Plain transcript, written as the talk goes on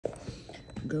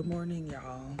Good morning,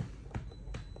 y'all.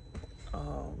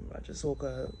 I just woke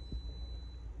up.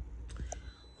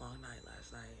 Long night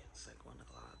last night. It's like 1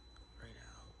 o'clock right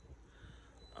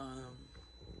now.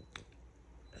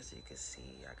 As you can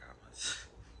see, I got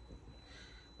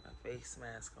my face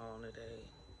mask on today.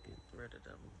 Get rid of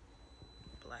them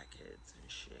blackheads and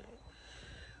shit.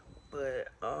 But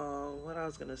what I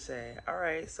was gonna say. All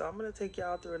right, so I'm gonna take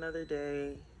y'all through another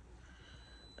day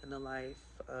in the life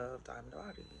of Diamond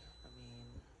Dottie. I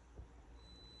mean,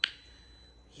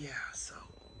 yeah. So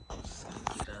I'm just gonna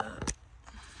get up.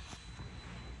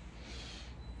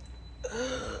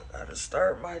 Gotta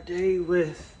start my day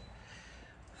with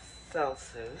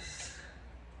Celsius.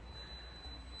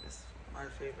 This is my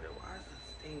favorite. Why is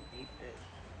this thing beeping?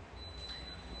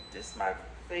 This is my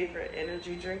favorite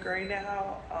energy drink right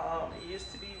now. It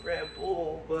used to be Red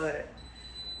Bull, but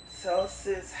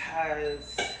Celsius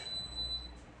has.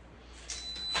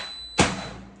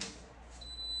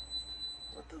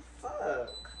 What the fuck?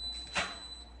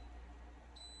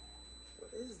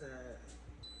 What is that?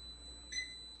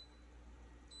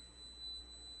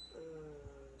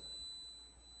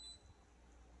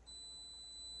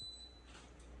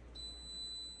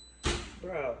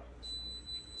 Bro.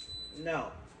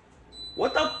 No.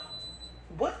 What the?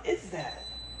 What is that?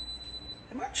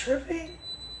 Am I tripping?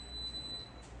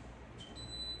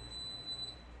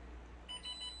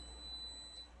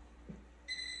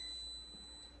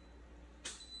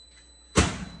 It's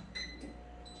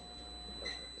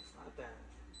not that.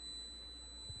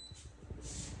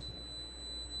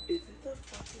 Is it the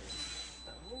fucking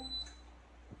stove?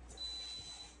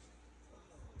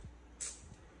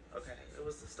 Okay, it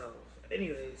was the stove.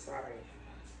 Anyway, sorry.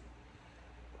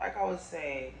 Like I was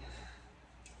saying,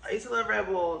 I used to love Red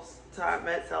Bulls until I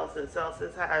met Celsius.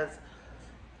 Celsius has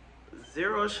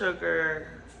 0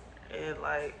 sugar and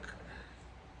like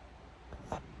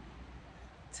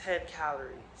 10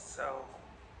 calories, so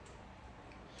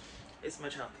it's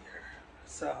much healthier.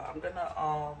 So I'm gonna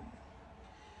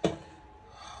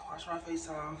wash my face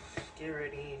off, get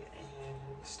ready, and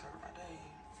start my day.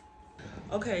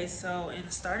 Okay, so in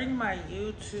starting my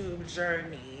YouTube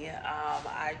journey,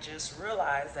 I just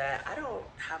realized that I don't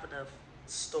have enough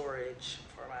storage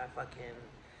for my fucking.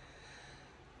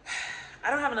 I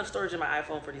don't have enough storage in my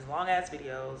iPhone for these long ass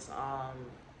videos.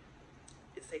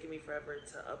 It's taking me forever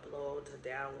to upload, to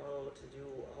download, to do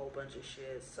a whole bunch of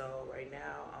shit. So right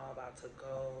now I'm about to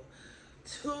go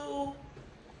to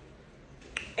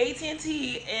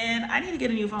AT&T and I need to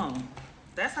get a new phone.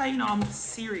 That's how you know I'm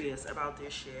serious about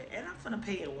this shit. And I'm gonna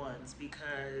pay it once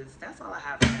because that's all I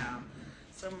have now.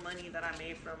 Some money that I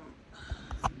made from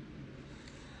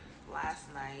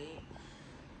last night.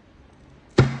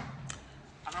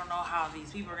 I don't know how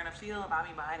these people are gonna feel about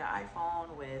me buying an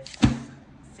iPhone with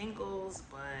singles,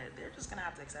 but they're just gonna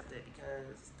have to accept it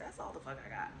because that's all the fuck I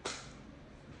got.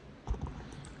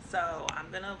 So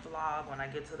I'm gonna vlog when I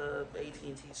get to the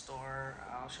AT&T store.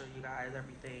 I'll show you guys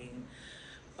everything.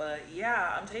 But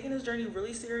yeah, I'm taking this journey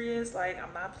really serious. Like,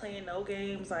 I'm not playing no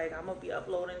games. Like, I'm gonna be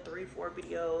uploading 3-4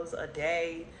 videos a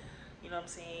day. You know what I'm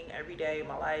saying? Every day,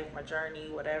 my life, my journey,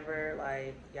 whatever.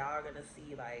 Like, y'all are gonna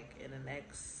see, like, in the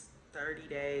next 30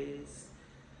 days,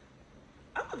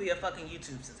 I'm gonna be a fucking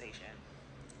YouTube sensation.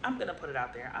 I'm gonna put it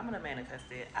out there. I'm gonna manifest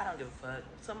it. I don't give a fuck.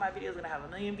 Some of my videos are gonna have 1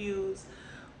 million views.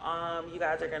 You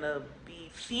guys are gonna be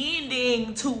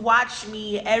fiending to watch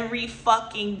me every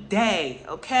fucking day,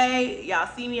 okay? Y'all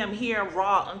see me, I'm here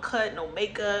raw, uncut, no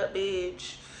makeup,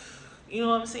 bitch. You know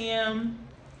what I'm saying?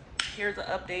 Here's an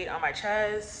update on my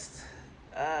chest.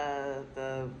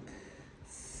 The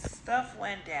stuff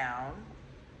went down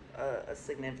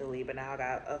significantly, but now I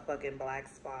got a fucking black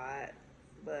spot.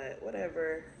 But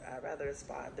whatever, I'd rather a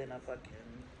spot than a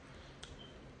fucking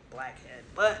blackhead.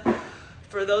 But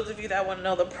for those of you that want to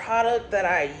know the product that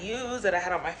I use that I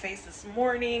had on my face this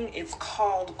morning, it's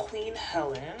called Queen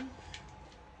Helen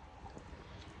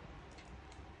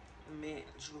Mint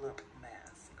Julep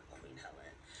Mask. Queen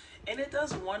Helen. And it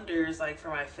does wonders, like, for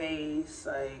my face.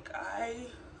 Like,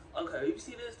 okay, you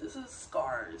see this? This is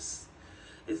scars.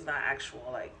 It's not actual,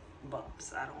 like,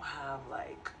 bumps. I don't have,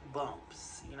 like,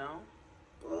 bumps, you know?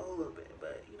 Well, a little bit,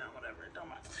 but, you know, whatever. Don't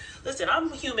mind. Listen, I'm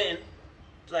human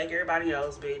like everybody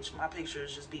else, bitch. My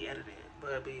pictures just be edited.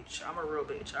 But, bitch, I'm a real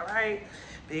bitch, all right?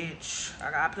 Bitch, I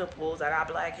got pimples. I got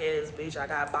blackheads, bitch. I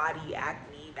got body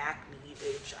acne, acne,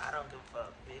 bitch. I don't give a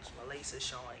fuck, bitch. My lace is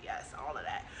showing, yes, all of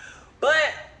that.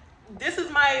 But this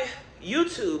is my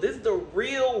YouTube. This is the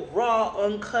real, raw,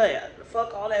 uncut.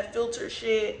 Fuck all that filter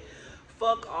shit.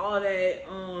 Fuck all that,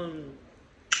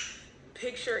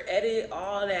 picture edit,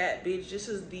 all that, bitch. This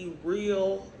is the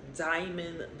real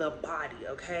Diamond the Body,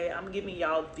 okay? I'm giving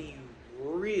y'all the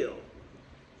real.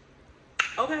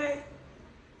 Okay?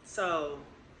 So,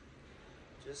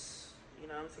 just, you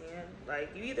know what I'm saying?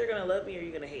 Like, you either gonna love me or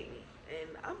you're gonna hate me. And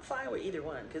I'm fine with either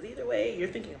one, because either way, you're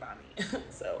thinking about me.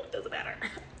 So, it doesn't matter.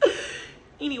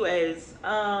 Anyways,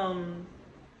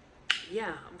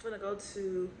 yeah, I'm gonna go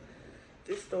to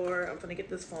this store. I'm gonna get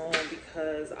this phone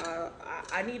because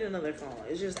I need another phone.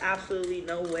 It's just absolutely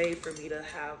no way for me to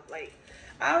have, like,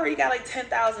 I already got like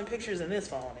 10,000 pictures in this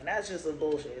phone, and that's just a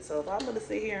bullshit. So if I'm gonna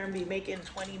sit here and be making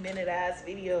 20-minute ass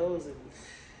videos, and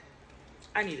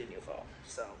I need a new phone.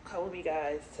 So come with me,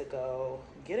 guys, to go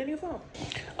get a new phone.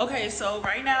 Okay, so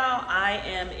right now I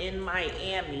am in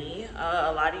Miami.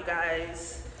 A lot of you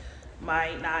guys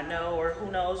might not know, or who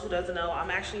knows, who doesn't know,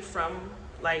 I'm actually from,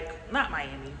 like, not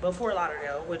Miami, but Fort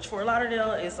Lauderdale, which Fort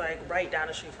Lauderdale is like right down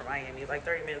the street from Miami, like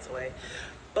 30 minutes away.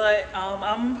 But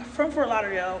I'm from Fort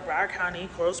Lauderdale, Broward County,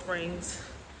 Coral Springs.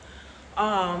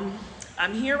 I'm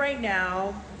here right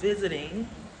now visiting.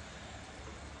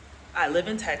 I live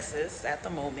in Texas at the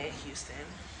moment, Houston,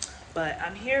 but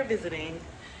I'm here visiting.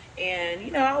 And,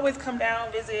 you know, I always come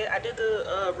down, visit. I did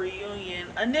the reunion.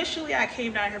 Initially, I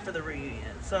came down here for the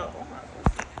reunion. So, oh my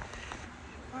God.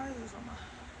 Why is this on my...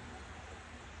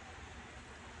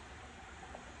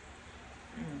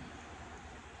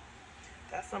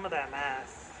 Got some of that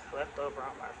mask left over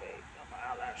on my face, on my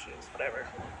eyelashes, whatever.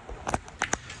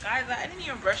 Guys, I didn't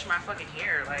even brush my fucking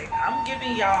hair. Like, I'm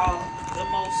giving y'all the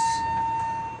most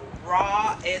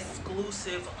raw,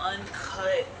 exclusive,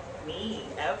 uncut me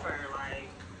ever. Like,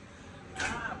 I don't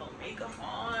have no makeup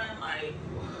on. Like,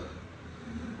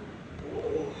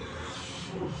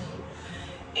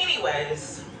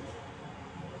 anyways,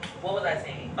 what was I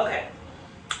saying? Okay,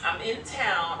 I'm in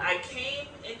town. I came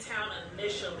in town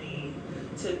initially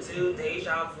to do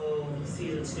Deja Vu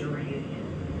season 2 reunion.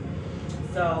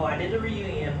 So I did the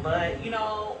reunion, but you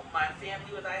know, my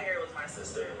family was out here. It was my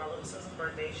sister, my little sister's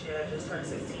birthday. She had just turned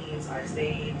 16, so I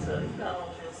stayed to, you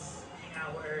know, just hang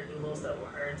out with her, do little stuff with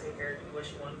her, take her, do what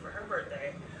she wanted for her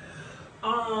birthday.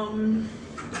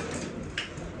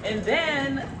 And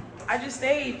then I just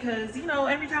stayed because, you know,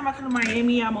 every time I come to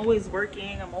Miami, I'm always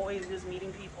working. I'm always just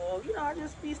meeting people. You know, I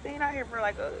just be staying out here for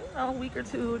like a, you know, week or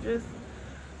two, just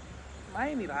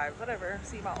Miami vibes, whatever.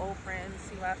 See my old friends,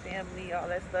 see my family, all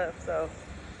that stuff. So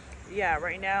yeah,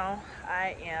 right now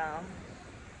I am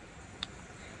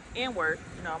in work.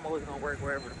 You know, I'm always gonna work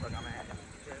wherever the fuck I'm at.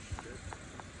 Just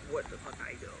what the fuck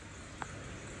I do.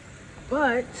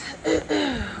 But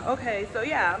okay, so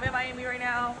yeah, I'm in Miami right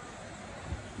now,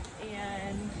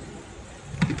 and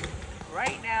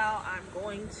right now I'm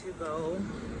going to go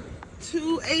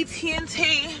to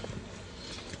AT&T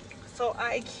so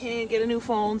I can get a new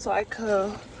phone so I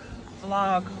could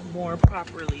vlog more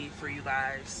properly for you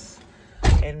guys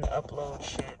and upload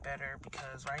shit better,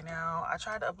 because right now I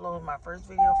tried to upload my first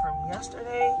video from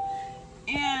yesterday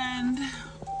and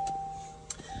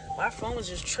my phone was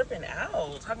just tripping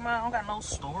out. Talking about I don't got no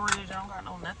storage, I don't got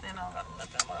no nothing, I don't got no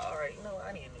nothing. I'm like, alright, you know what,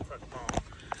 I need a new fucking phone.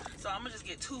 So I'm gonna just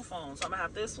get 2 phones. So I'm gonna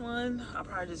have this one, I'll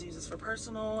probably just use this for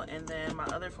personal, and then my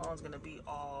other phone's gonna be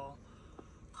all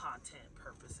content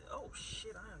purposes. Oh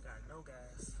shit, I ain't got no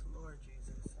gas. Lord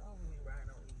Jesus, I don't be riding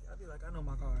on E. I'll be like, I know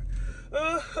my car.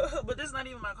 But this is not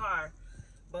even my car.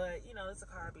 But you know, it's a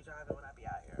car I be driving when I be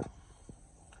out here.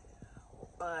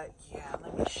 But yeah,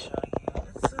 let me show you.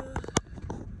 It's a,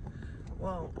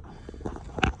 well,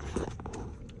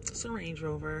 it's a Range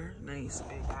Rover. Nice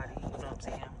big body, you know what I'm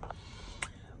saying?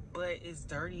 But it's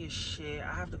dirty as shit.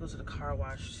 I have to go to the car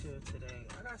wash too today.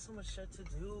 I got so much shit to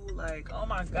do. Like, oh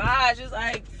my gosh, it's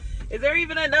like, is there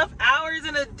even enough hours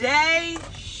in a day?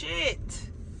 Shit.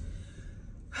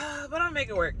 But I'm gonna make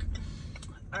it work.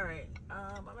 All right,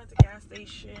 I'm at the gas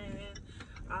station.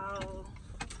 I'll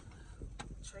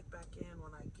check back in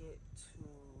when I get to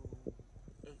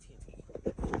AT&T.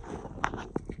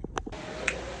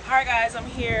 All right, guys, I'm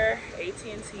here.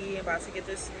 AT&T, about to get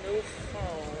this new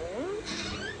phone.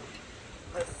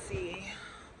 Let's see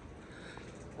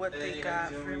what they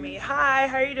got for me. Hi,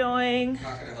 how are you doing?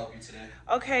 How can I help you today?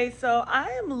 Okay, so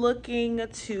I am looking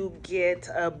to get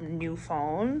a new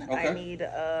phone. Okay. I need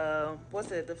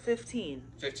what's it, the 15?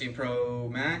 15 Pro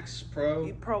Max,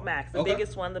 Pro? Pro Max, the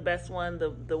biggest one, the best one,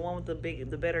 the one with the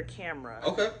better camera.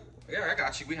 Okay. Yeah, I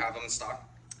got you. We have them in stock.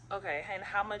 Okay, and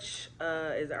how much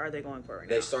are they going for right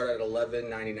now? They start at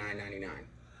 $1199.99.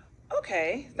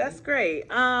 Okay, that's great.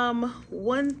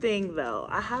 One thing though,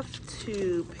 I have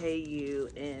to pay you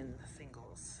in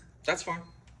singles. That's fine.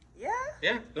 Yeah?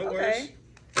 Yeah, no worries.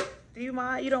 Do you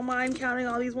mind? You don't mind counting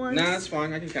all these ones? Nah, it's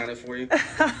fine. I can count it for you.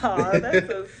 Oh, that's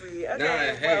so sweet. Okay,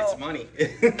 Nah, hey, it's money.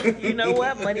 You know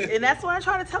what? Money. And that's what I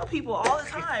try to tell people all the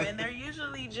time. And they're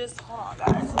usually just, hold on,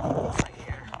 guys. Right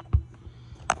here.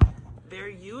 They're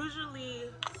usually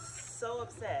so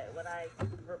upset when I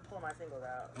pull my singles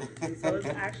out. So it's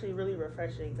actually really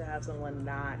refreshing to have someone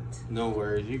not No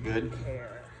worries, you good.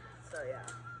 care. So yeah.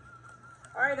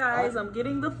 All right, guys, I'm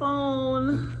getting the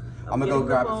phone. I'm gonna go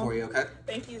grab it for you, okay?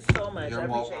 Thank you so much. You're I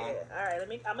appreciate welcome. it. All right,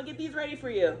 I'm gonna get these ready for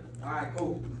you. All right,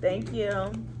 cool. Thank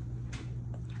you.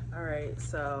 All right,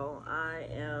 so I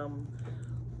am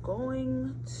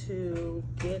going to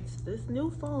get this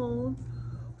new phone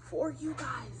for you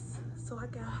guys so I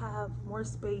can have more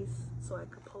space so I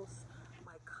can post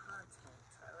my content,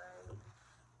 all right?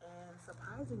 And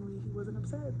surprisingly, he wasn't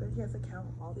upset that he has to count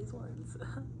all these ones.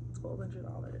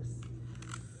 $1,200.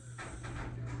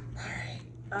 All right,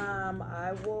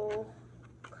 I will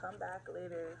come back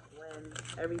later when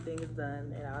everything is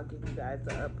done and I'll give you guys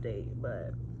the update,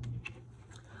 but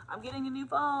I'm getting a new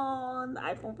phone, the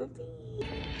iPhone 15.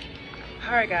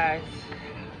 All right, guys,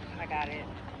 I got it.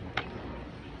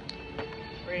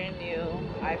 Brand new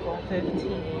iPhone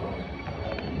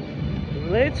 15.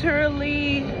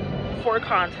 Literally for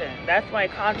content. That's my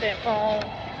content phone.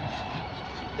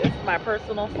 This is my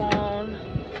personal phone.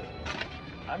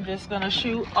 I'm just gonna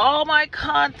shoot all my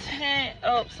content.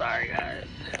 Oh, sorry, guys.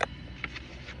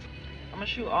 I'm gonna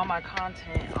shoot all my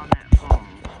content on that phone.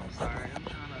 I'm sorry, I'm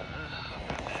trying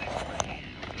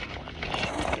to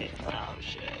shoot it. Oh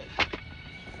shit.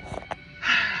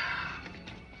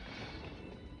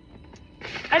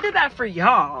 I did that for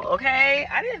y'all, okay?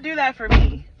 I didn't do that for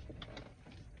me.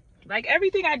 Like,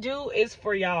 everything I do is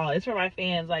for y'all. It's for my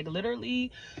fans. Like,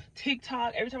 literally,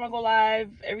 TikTok, every time I go live,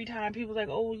 every time people's like,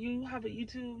 oh, you have a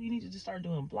YouTube, you need to just start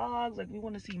doing vlogs. Like, we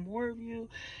want to see more of you.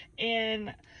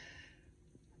 And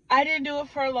I didn't do it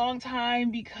for a long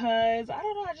time because, I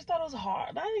don't know, I just thought it was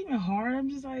hard. Not even hard. I'm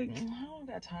just like, I don't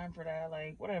got time for that.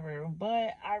 Like, whatever.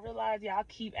 But I realized y'all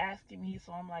keep asking me.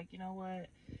 So I'm like, you know what?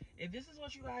 If this is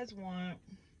what you guys want,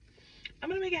 I'm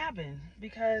gonna make it happen.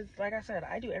 Because, like I said,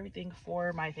 I do everything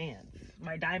for my fans.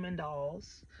 My Diamond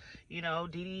Dolls. You know,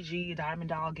 DDG,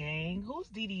 Diamond Doll Gang. Who's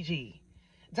DDG?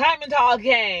 Diamond Doll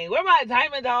Gang. Where my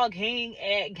Diamond Doll Gang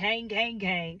at? Gang, gang,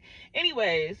 gang.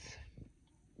 Anyways.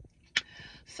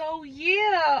 So,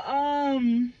 yeah,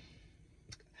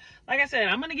 like I said,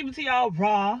 I'm gonna give it to y'all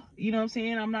raw. You know what I'm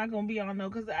saying? I'm not gonna be on no,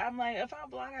 because I'm like, if I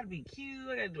vlog, I gotta be cute.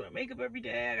 I gotta do my makeup every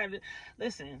day. I gotta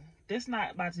listen. This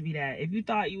not about to be that. If you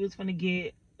thought you was gonna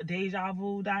get Deja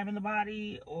Vu Diamond in the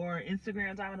Body or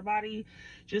Instagram Diamond in the Body,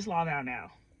 just log out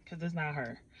now, because it's not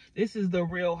her. This is the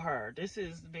real her. This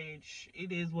is, bitch,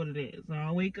 it is what it is. When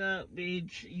I wake up,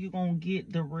 bitch, you gonna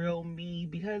get the real me,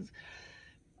 because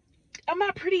I'm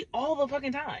not pretty all the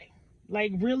fucking time.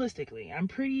 Like, realistically, I'm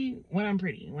pretty when I'm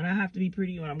pretty. When I have to be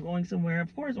pretty, when I'm going somewhere.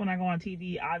 Of course, when I go on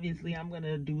TV, obviously, I'm going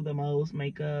to do the most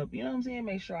makeup. You know what I'm saying?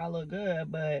 Make sure I look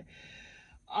good. But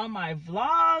on my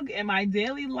vlog and my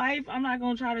daily life, I'm not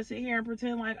going to try to sit here and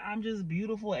pretend like I'm just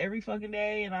beautiful every fucking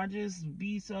day. And I just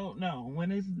be so... No.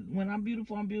 When I'm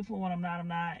beautiful, I'm beautiful. When I'm not, I'm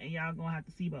not. And y'all going to have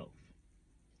to see both.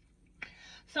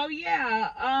 So,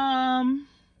 yeah.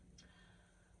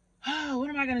 What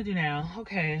am I gonna do now?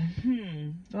 Okay.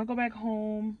 Do I go back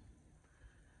home,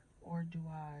 or do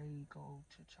I go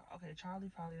to okay,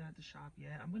 Charlie probably not at the shop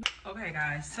yet. Okay,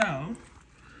 guys. So,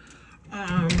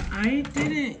 I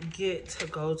didn't get to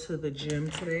go to the gym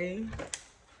today.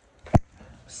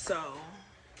 So,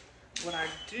 what I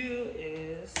do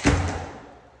is,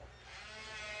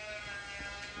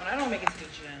 when I don't make it to the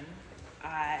gym,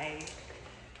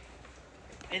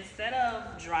 instead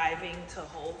of driving to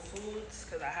Whole Foods,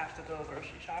 because I have to go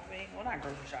grocery shopping. Well, not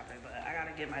grocery shopping, but I got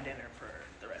to get my dinner for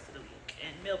the rest of the week.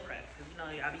 And meal prep, because, you know,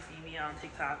 y'all be seeing me on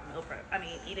TikTok, meal prep. I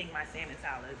mean, eating my salmon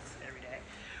salads every day.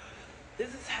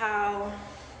 This is how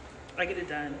I get it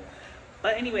done.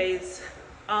 But anyways,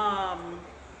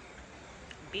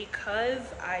 because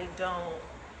I don't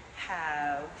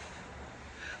have...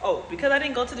 Oh, because I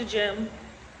didn't go to the gym,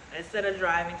 instead of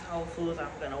driving to Whole Foods,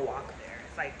 I'm going to walk there.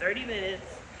 It's like 30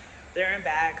 minutes. There and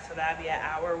back, so that'd be an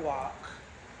hour walk.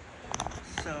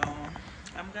 So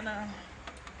I'm gonna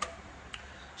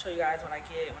show you guys when I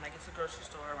get to the grocery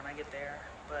store, when I get there.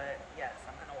 But yes,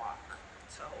 I'm gonna walk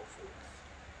to Whole Foods.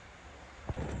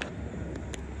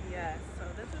 Yes, so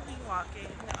this is me walking.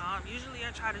 Usually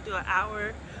I try to do an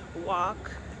hour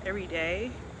walk every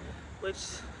day, which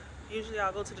usually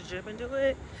I'll go to the gym and do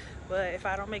it. But if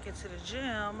I don't make it to the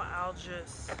gym, I'll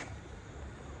just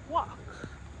walk,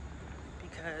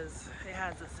 because it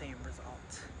has the same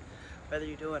result. whether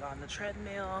you do it on the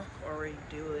treadmill or you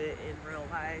do it in real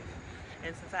life.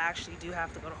 And since I actually do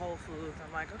have to go to Whole Foods,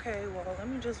 I'm like, okay, well, let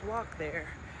me just walk there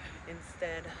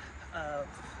instead of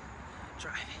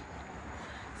driving,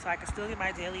 so I can still get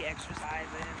my daily exercise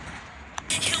in.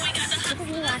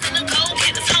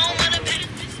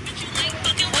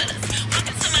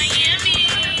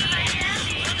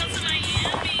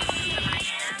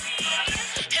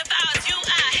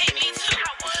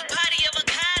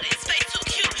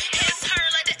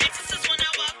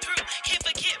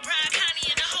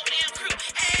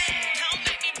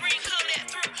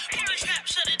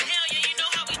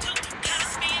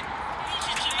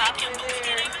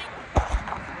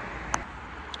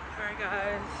 Alright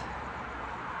guys,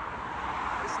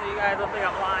 so you guys don't think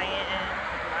I'm lying,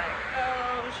 like,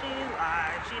 oh, she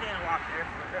lied, she didn't walk there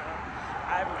for real.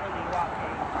 I'm really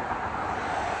walking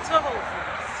to Whole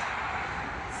Foods.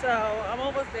 So I'm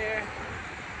almost there.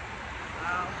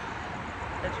 I'll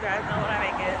let you guys know when I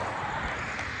make it.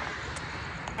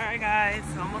 Alright guys,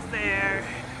 almost there.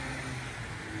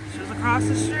 She was across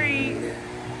the street.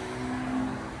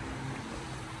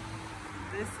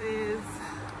 This is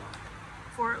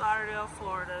Fort Lauderdale,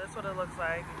 Florida. That's what it looks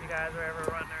like if you guys are ever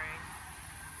wondering.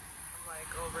 I'm like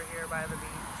over here by the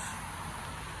beach.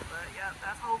 But yeah,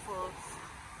 that's Whole Foods.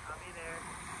 I'll be there.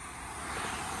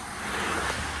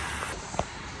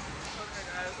 Okay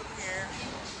guys, I'm here.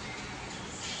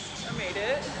 I made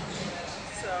it.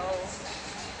 So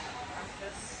I'm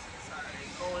just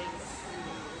going to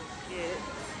get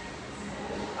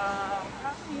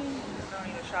probably I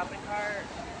need a shopping cart.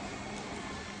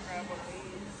 Grab one of these.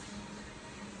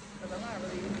 Because I'm not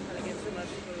really going to get too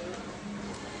much food.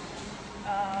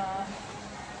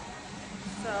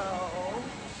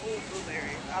 Ooh,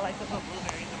 blueberries. I like to put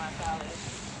blueberries in my salad.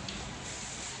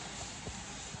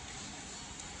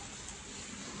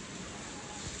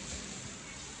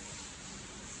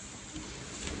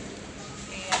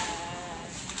 And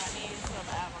I need some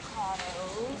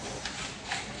avocados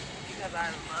because I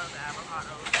love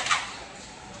avocados.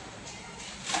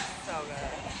 So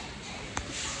good.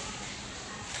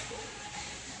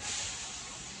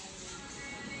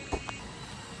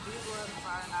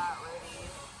 Are not ready.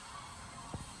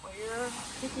 When you're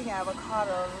picking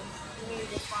avocados, you need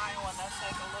to find one that's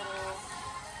like a little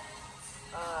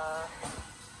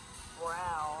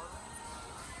brown.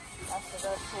 That's the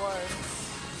best one.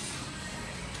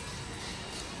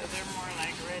 So they're more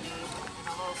like ready and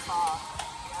a little soft.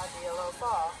 You have to be a little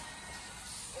soft.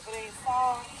 If it ain't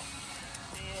soft,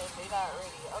 then they're not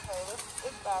ready. Okay,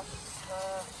 let's back.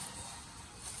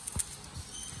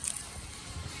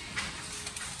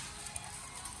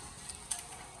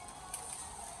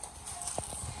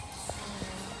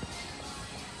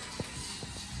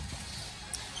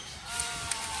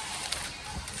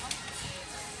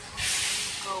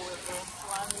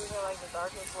 These are like the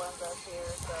darkest ones up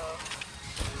here, so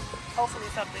hopefully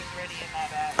something's ready in that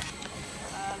bag.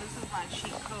 This is my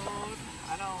cheat code.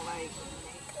 I don't like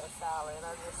make a salad.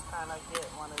 I just kind of get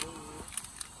one of these.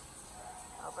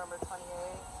 November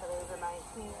 28th. Today's the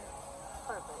 19th.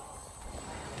 Perfect.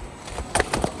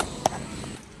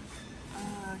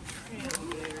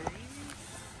 Cranberries.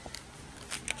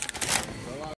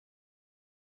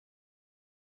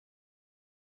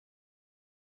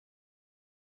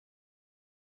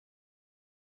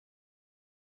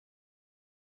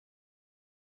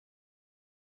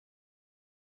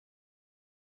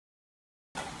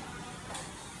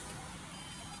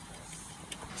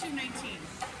 $2.19.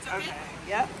 Okay.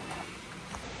 Yep.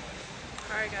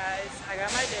 Alright guys, I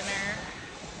got my dinner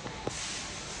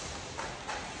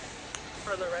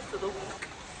for the rest of the week.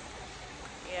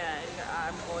 And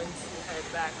I'm going to head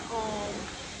back home.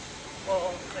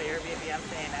 Well, the Airbnb I'm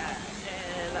staying at.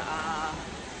 And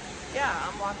yeah,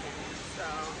 I'm walking. So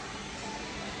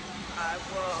I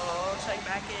will check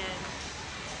back in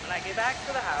when I get back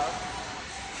to the house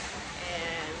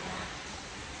and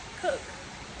cook.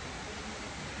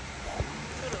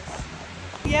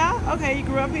 Yeah? Okay, you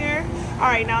grew up here?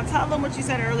 Alright, now tell them what you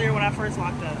said earlier when I first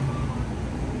walked up.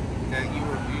 That you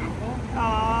were beautiful?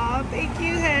 Aw, thank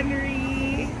you,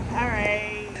 Henry.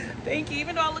 Alright. Thank you.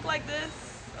 Even though I look like this,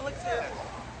 I look good.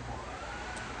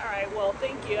 Alright, well,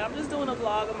 thank you. I'm just doing a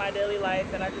vlog of my daily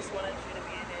life, and I just wanted you to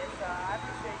be in it, so I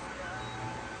appreciate you.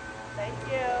 Thank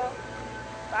you.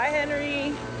 Bye,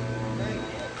 Henry.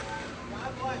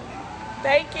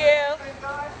 Thank you.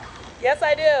 Yes,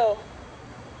 I do.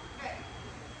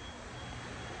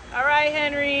 All right,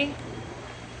 Henry.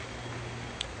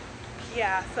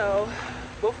 Yeah, so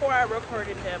before I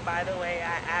recorded him, by the way,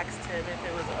 I asked him if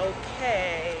it was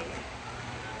okay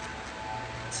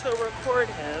to record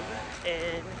him,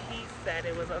 and he said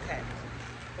it was okay.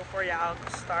 before y'all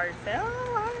start saying,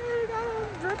 oh, I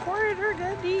gotta record her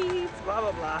good deeds, blah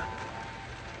blah blah.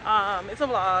 It's a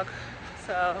vlog.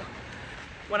 So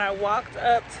when I walked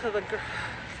up to the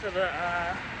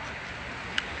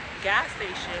gas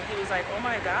station, he was like, oh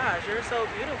my gosh, you're so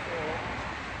beautiful.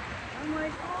 I'm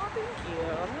like, oh, thank you.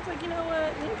 And I was like, you know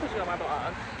what, let me put you on my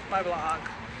blog.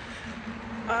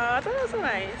 I thought it was so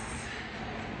nice.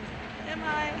 Am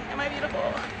I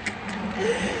beautiful?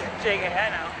 JK, I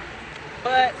know.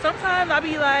 But sometimes I'll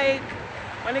be like,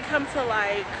 when it comes to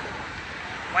like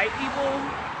white people,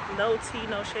 no tea,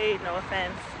 no shade, no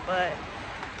offense, but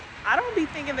I don't be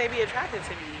thinking they be attracted to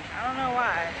me. I don't know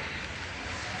why.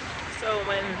 So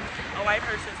when a white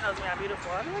person tells me I'm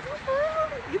beautiful, I'm like, oh, for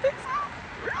real? You think so?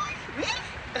 Really? Me?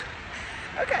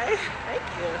 Okay, thank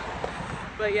you.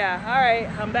 But yeah, all right,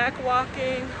 I'm back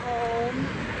walking home,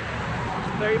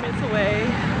 30 minutes away,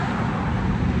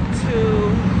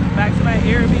 back to my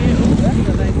Airbnb. Ooh, that's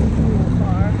a nice cool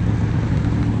car.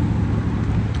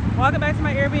 Walking back to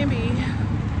my Airbnb,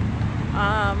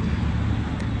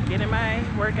 getting my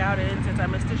workout in since I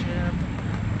missed the gym,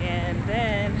 and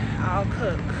then I'll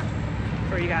cook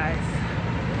for you guys.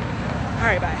 All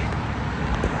right, bye.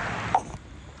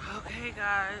 Okay,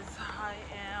 guys, I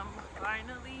am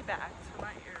finally back to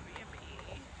my Airbnb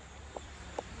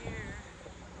here.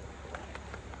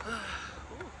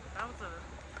 Ooh, that was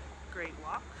a great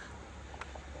walk.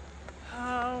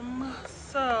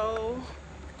 So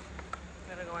I'm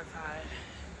gonna go inside,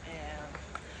 and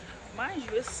mind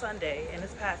you, it's Sunday and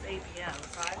it's past 8 p.m.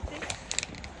 So I think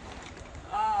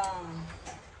I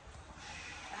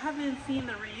haven't seen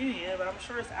the reunion, but I'm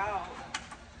sure it's out.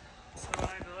 So when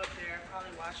I go up there, I'll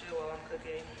probably watch it while I'm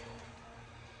cooking.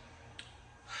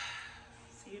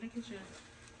 See you in the kitchen.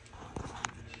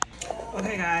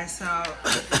 Okay guys, so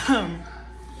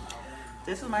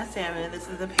this is my salmon. This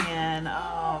is the pan.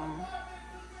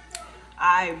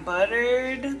 I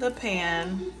buttered the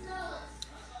pan,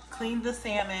 cleaned the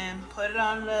salmon, put it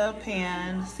on the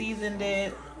pan, seasoned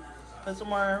it, put some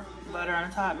more butter on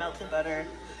the top, melted butter,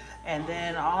 and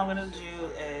then all I'm gonna do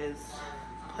is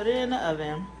put it in the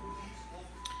oven,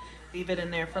 leave it in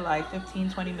there for like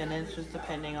 15-20 minutes, just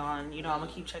depending on, you know, I'm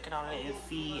gonna keep checking on it and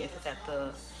see if it's at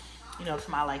the, you know, to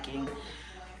my liking,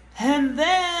 and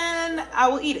then I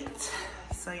will eat it.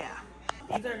 So yeah,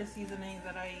 these are the seasonings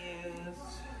that I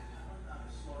used.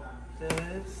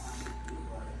 This,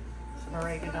 some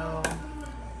oregano,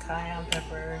 cayenne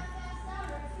pepper,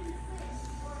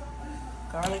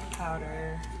 garlic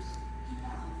powder,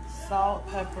 salt,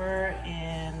 pepper,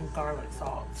 and garlic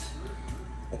salt.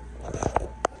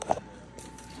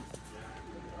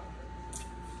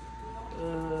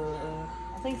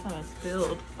 I think something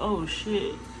spilled. Oh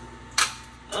shit.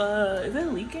 Is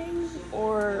it leaking?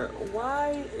 Or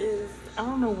why is, I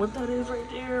don't know what that is right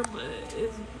there, but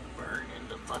it's burning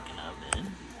the fucking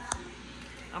oven.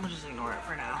 I'm gonna just ignore it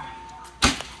for now.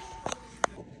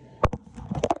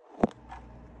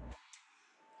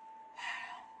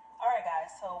 Alright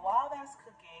guys, so while that's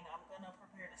cooking, I'm gonna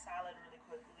prepare the salad really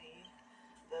quickly.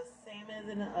 The salmon's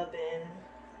in the oven,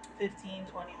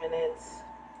 15-20 minutes,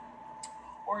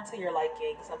 or to your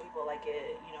liking. Some people like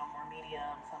it, you know, more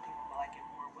medium. Some people like it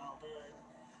more well done.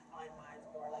 I like mine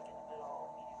more like in the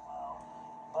middle, medium well.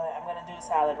 But I'm gonna do the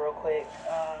salad real quick.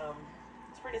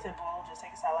 It's pretty simple. Just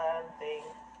take a salad out of the thing.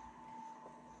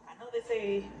 I know they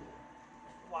say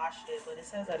washed it, but it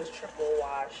says that it's triple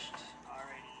washed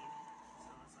already.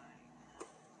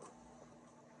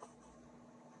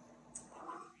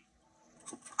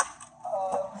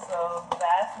 So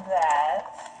that's that.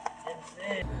 And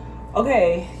then,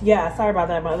 okay, yeah, sorry about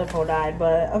that. My other phone died.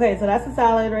 But okay, so that's the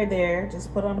salad right there.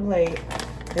 Just put on the plate.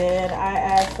 Then I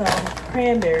add some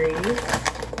cranberries.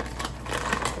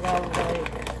 I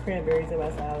like cranberries in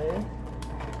my salad.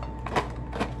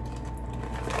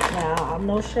 Now, I'm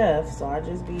no chef, so I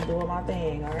just be doing my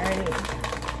thing, alright?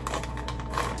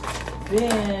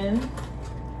 Then,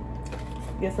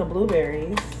 get some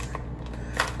blueberries.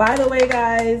 By the way,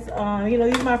 guys, you know,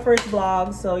 these are my first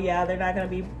vlogs, so yeah, they're not going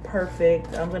to be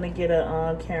perfect. I'm going to get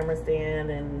a camera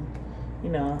stand and, you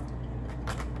know,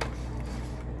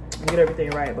 get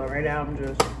everything right. But right now, I'm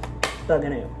just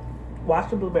thugging it. Wash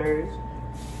the blueberries.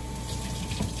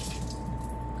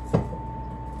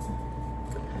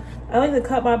 I like to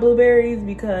cut my blueberries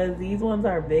because these ones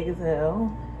are big as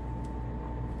hell.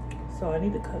 So I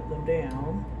need to cut them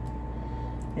down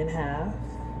in half.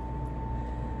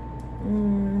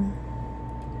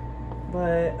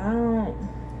 But I don't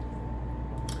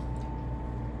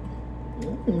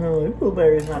know, this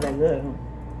blueberry is not that good.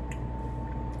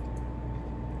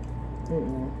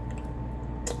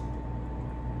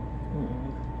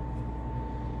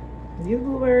 These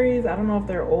blueberries, I don't know if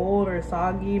they're old or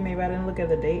soggy. Maybe I didn't look at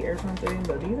the date or something,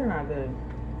 but these are not good.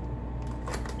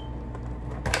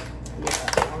 Yeah,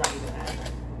 I'm not eating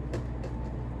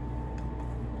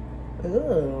that.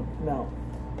 Ugh, no.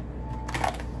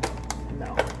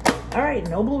 No. All right,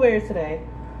 no blueberries today.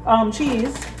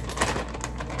 Cheese.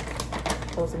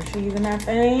 Throw some cheese in that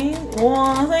thing. You know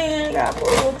what I'm saying? Got a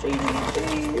little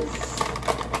cheese.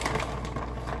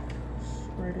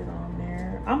 Spread it on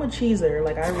there. I'm a cheeser.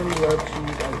 Like, I really love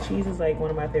cheese. Like, cheese is like one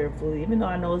of my favorite foods, even though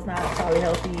I know it's not probably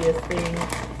healthiest thing.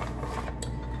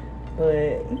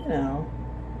 But, you know.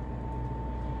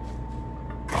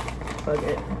 Fuck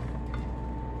it.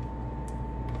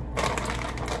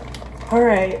 All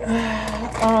right.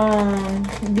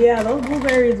 Yeah, those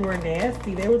blueberries were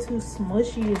nasty. They were too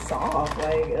smushy and soft.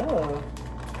 Like, ugh.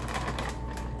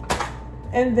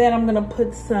 And then I'm gonna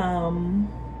put some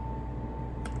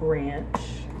ranch.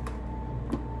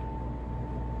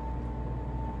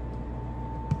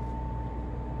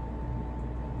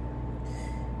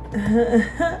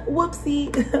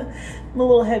 Whoopsie. I'm a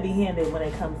little heavy-handed when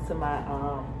it comes to my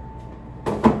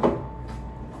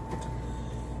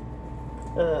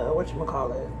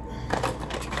whatchamacallit,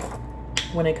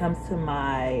 when it comes to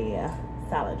my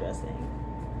salad dressing.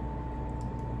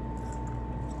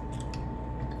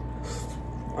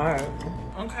 All right.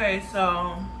 Okay,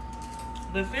 so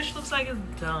the fish looks like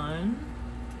it's done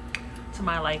to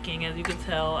my liking. As you can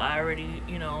tell, I already,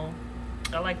 you know,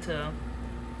 I like to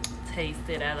taste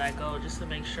it as I go just to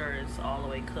make sure it's all the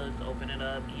way cooked. Open it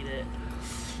up, eat it.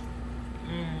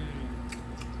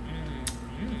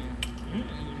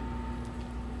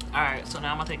 All right, so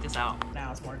now I'm gonna take this out.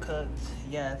 Now it's more cooked.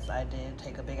 Yes, I did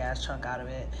take a big ass chunk out of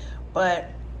it,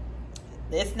 but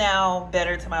it's now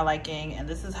better to my liking, and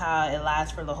this is how it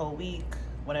lasts for the whole week.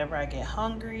 Whenever I get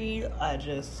hungry, I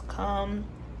just come,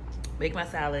 make my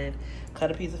salad,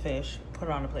 cut a piece of fish, put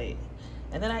it on the plate,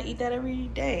 and then I eat that every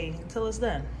day until it's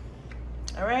done.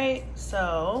 All right,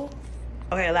 so,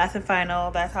 okay, last and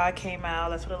final, that's how it came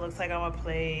out. That's what it looks like on my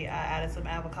plate. I added some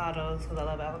avocados because I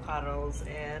love avocados,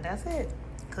 and that's it.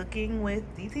 Cooking with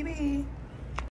DTB.